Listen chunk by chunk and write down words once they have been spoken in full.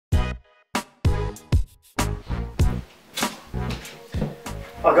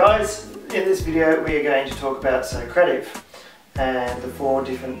Hi guys, in this video we are going to talk about Socrative and the 4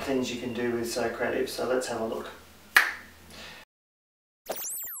 different things you can do with Socrative, so let's have a look.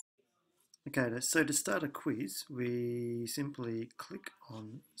 Okay, so to start a quiz we simply click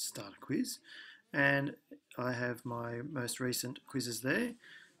on Start a Quiz, and I have my most recent quizzes there,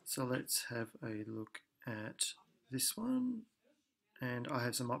 so let's have a look at this one. And I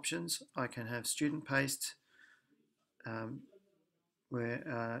have some options. I can have student paced,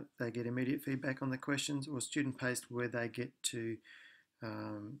 where they get immediate feedback on the questions, or student paced where they get to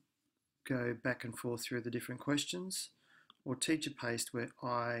go back and forth through the different questions, or teacher paced where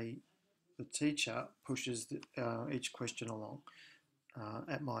the teacher pushes each question along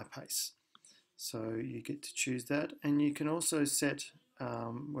at my pace. So you get to choose that, and you can also set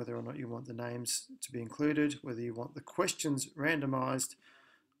whether or not you want the names to be included, whether you want the questions randomized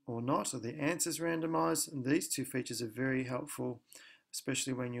or not, or the answers randomized. And these 2 features are very helpful,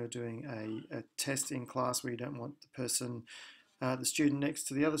 especially when you're doing a test in class where you don't want the student next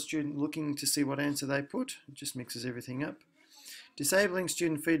to the other student looking to see what answer they put. It just mixes everything up. Disabling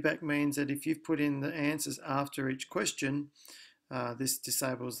student feedback means that if you've put in the answers after each question, this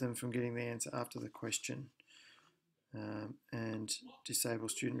disables them from getting the answer after the question, and disable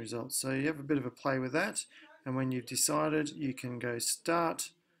student results. So you have a bit of a play with that, and when you've decided, you can go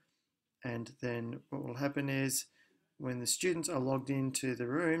Start, and then what will happen is when the students are logged into the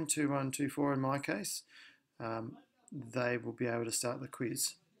room, 2124 in my case, they will be able to start the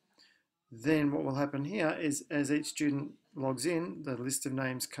quiz. Then what will happen here is as each student logs in, the list of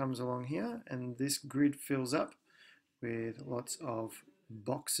names comes along here, and this grid fills up with lots of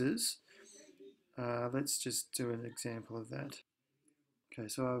boxes. Let's just do an example of that. Okay,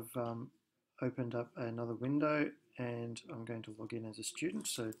 so I've opened up another window and I'm going to log in as a student.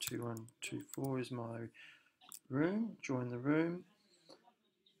 So 2124 is my room. Join the room.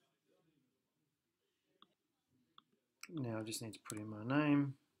 Now I just need to put in my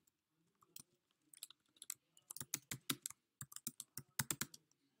name.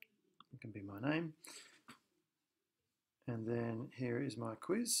 It can be my name. And then here is my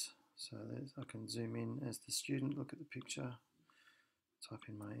quiz. So I can zoom in as the student, look at the picture, type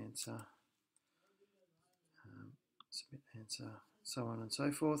in my answer, submit answer, so on and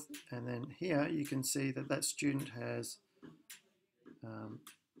so forth. And then here you can see that that student has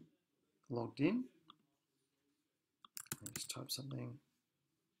logged in. I'll just type something,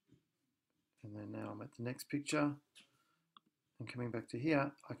 and then now I'm at the next picture, and coming back to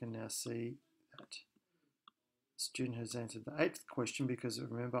here I can now see that the student has answered the 8th question, because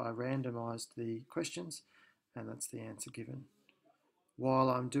remember I randomized the questions and that's the answer given. While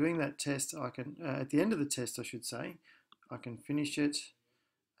I'm doing that test, I can at the end of the test I should say, I can finish it,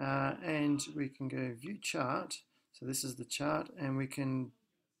 and we can go view chart. So this is the chart, and we can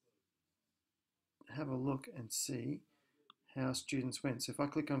have a look and see how students went. So if I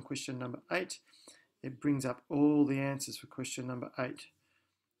click on question number 8, it brings up all the answers for question number 8,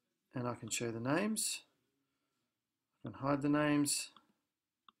 and I can show the names, I can hide the names,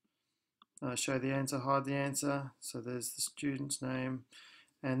 show the answer, hide the answer. So there's the student's name,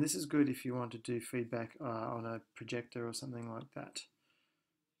 and this is good if you want to do feedback on a projector or something like that.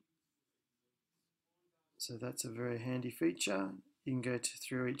 So that's a very handy feature. You can go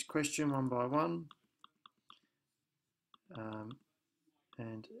through each question one by one,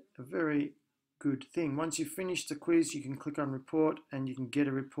 and a very good thing. Once you've finished the quiz, you can click on report and you can get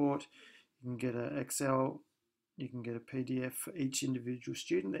a report. You can get an Excel, you can get a PDF for each individual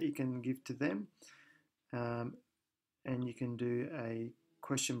student that you can give to them, and you can do a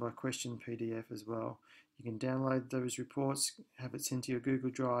question by question PDF as well. You can download those reports, have it sent to your Google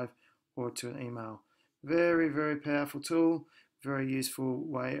Drive or to an email. Very, very powerful tool, very useful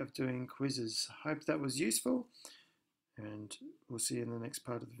way of doing quizzes. Hope that was useful, and we'll see you in the next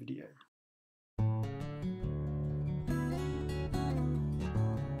part of the video.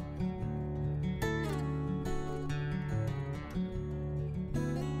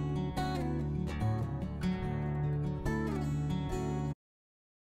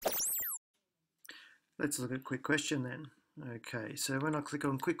 Let's look at quick question then. Okay, so when I click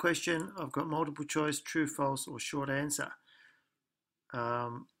on quick question, I've got multiple choice, true, false, or short answer.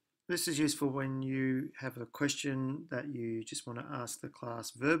 This is useful when you have a question that you just want to ask the class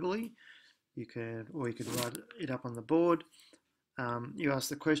verbally. You could write it up on the board. You ask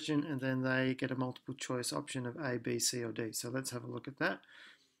the question and then they get a multiple choice option of A, B, C, or D. So let's have a look at that.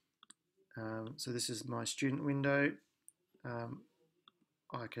 So this is my student window.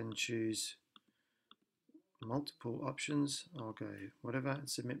 I can choose multiple options. I'll go whatever and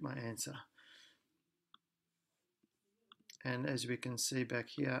submit my answer. and as we can see back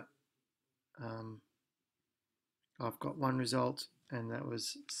here, I've got one result, and that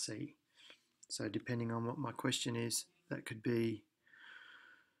was C. So depending on what my question is, that could be,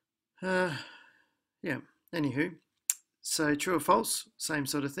 yeah, anywho. So true or false, same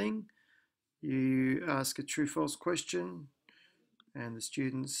sort of thing. You ask a true-false question, and the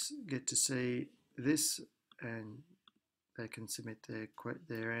students get to see this, and they can submit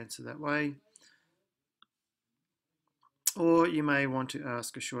their answer that way. Or you may want to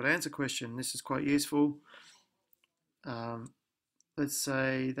ask a short answer question. This is quite useful. Let's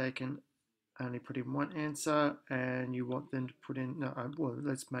say they can only put in one answer, and you want them to put in, well,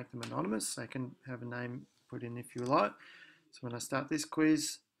 let's make them anonymous. They can have a name put in if you like. So when I start this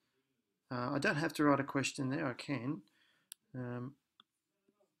quiz, I don't have to write a question there, I can.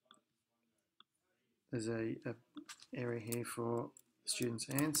 There's a area here for student's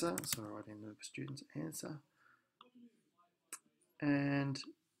answer, so I write in the student's answer. And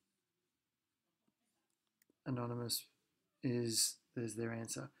anonymous is, there's their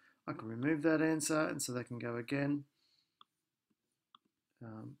answer. I can remove that answer, and so they can go again.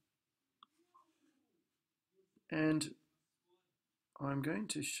 And I'm going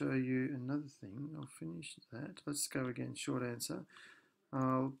to show you another thing. I'll finish that. Let's go again, short answer.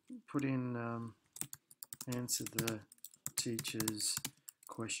 I'll put in answer the teacher's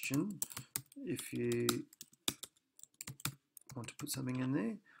question. If you want to put something in there,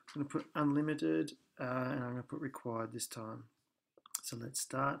 I'm going to put unlimited, and I'm going to put required this time. So let's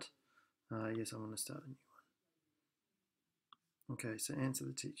start. Yes, I want to start a new one. Okay, so answer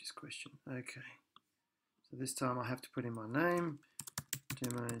the teacher's question. Okay, so this time I have to put in my name,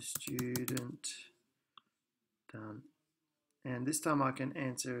 demo student, done. And this time I can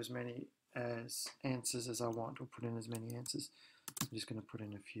answer as many answers as I want, or put in as many answers. I'm just going to put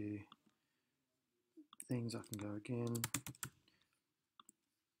in a few things. I can go again.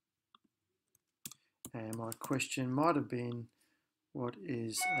 And my question might have been, what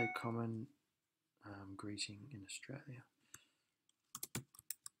is a common greeting in Australia?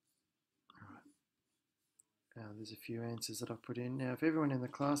 All right. There's a few answers that I've put in. Now, if everyone in the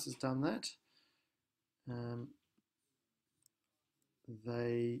class has done that,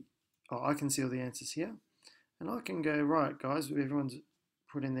 I can see all the answers here. And I can go, right, guys, everyone's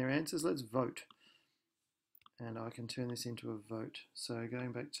put in their answers, let's vote. And I can turn this into a vote. So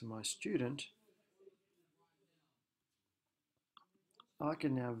going back to my student, I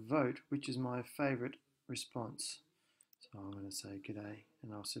can now vote which is my favourite response. So I'm going to say g'day,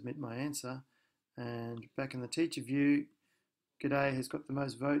 and I'll submit my answer. And back in the teacher view, g'day has got the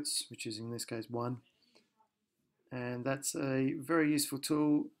most votes, which is in this case 1. And that's a very useful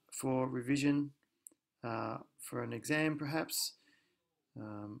tool for revision, for an exam perhaps.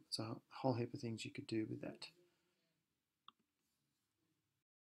 So a whole heap of things you could do with that.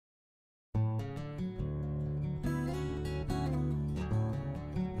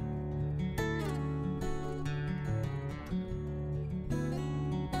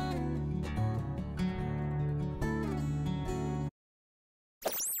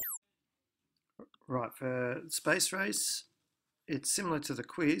 Right, for space race, it's similar to the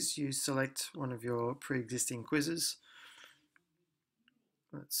quiz. You select one of your pre-existing quizzes.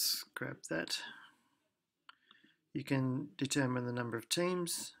 Let's grab that. You can determine the number of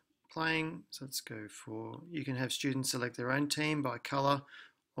teams playing. So let's go for, you can have students select their own team by colour,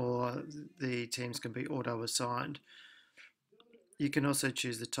 or the teams can be auto-assigned. You can also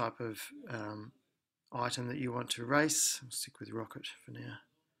choose the type of item that you want to race. I'll stick with rocket for now.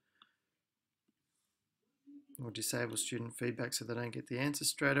 We'll disable student feedback so they don't get the answer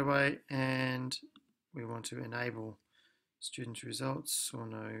straight away, and we want to enable student results, or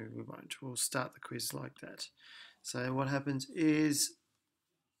no, we won't. We'll start the quiz like that. So what happens is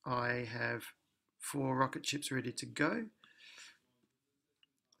I have 4 rocket chips ready to go.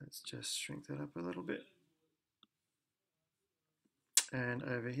 Let's just shrink that up a little bit. And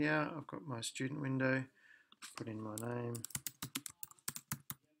over here, I've got my student window, put in my name.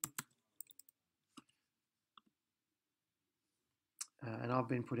 And I've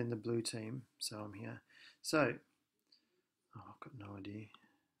been put in the blue team, so I'm here. So, I've got no idea.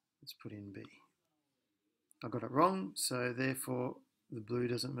 Let's put in B. I got it wrong, so therefore the blue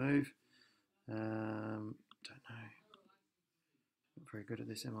doesn't move. Don't know. Not very good at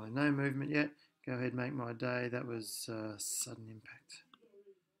this, am I? No movement yet. Go ahead, make my day. That was sudden impact.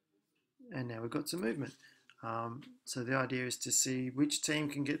 And now we've got some movement. So the idea is to see which team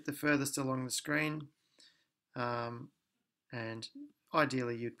can get the furthest along the screen. And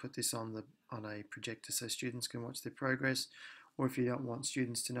ideally you'd put this on a projector so students can watch their progress. Or if you don't want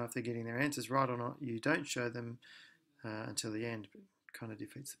students to know if they're getting their answers right or not, you don't show them until the end. But it kind of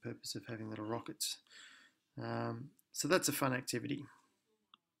defeats the purpose of having little rockets. So that's a fun activity.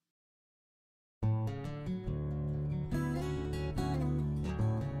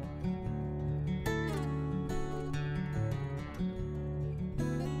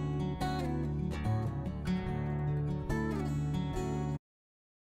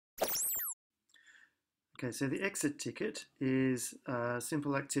 Okay, so the exit ticket is a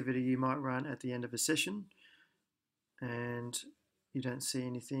simple activity you might run at the end of a session, and you don't see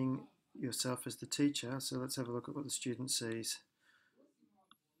anything yourself as the teacher, so let's have a look at what the student sees.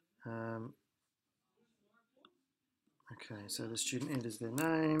 Okay, so the student enters their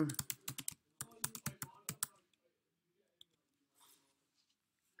name,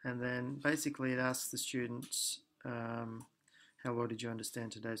 and then basically it asks the students, how well did you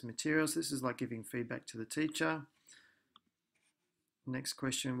understand today's materials? This is like giving feedback to the teacher. Next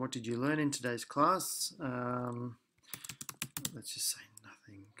question, what did you learn in today's class? Let's just say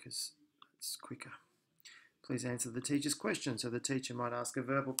nothing because it's quicker. Please answer the teacher's question. So the teacher might ask a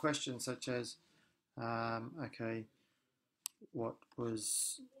verbal question such as, okay, what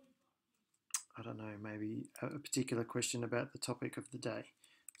was, I don't know, maybe a particular question about the topic of the day.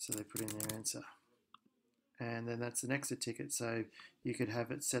 So they put in their answer. And then that's an exit ticket. So you could have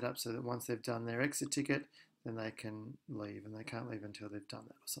it set up so that once they've done their exit ticket, then they can leave, and they can't leave until they've done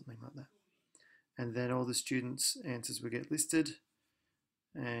that or something like that. And then all the students' answers will get listed,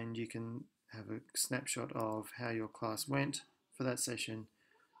 and you can have a snapshot of how your class went for that session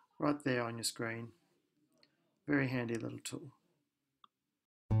right there on your screen. Very handy little tool.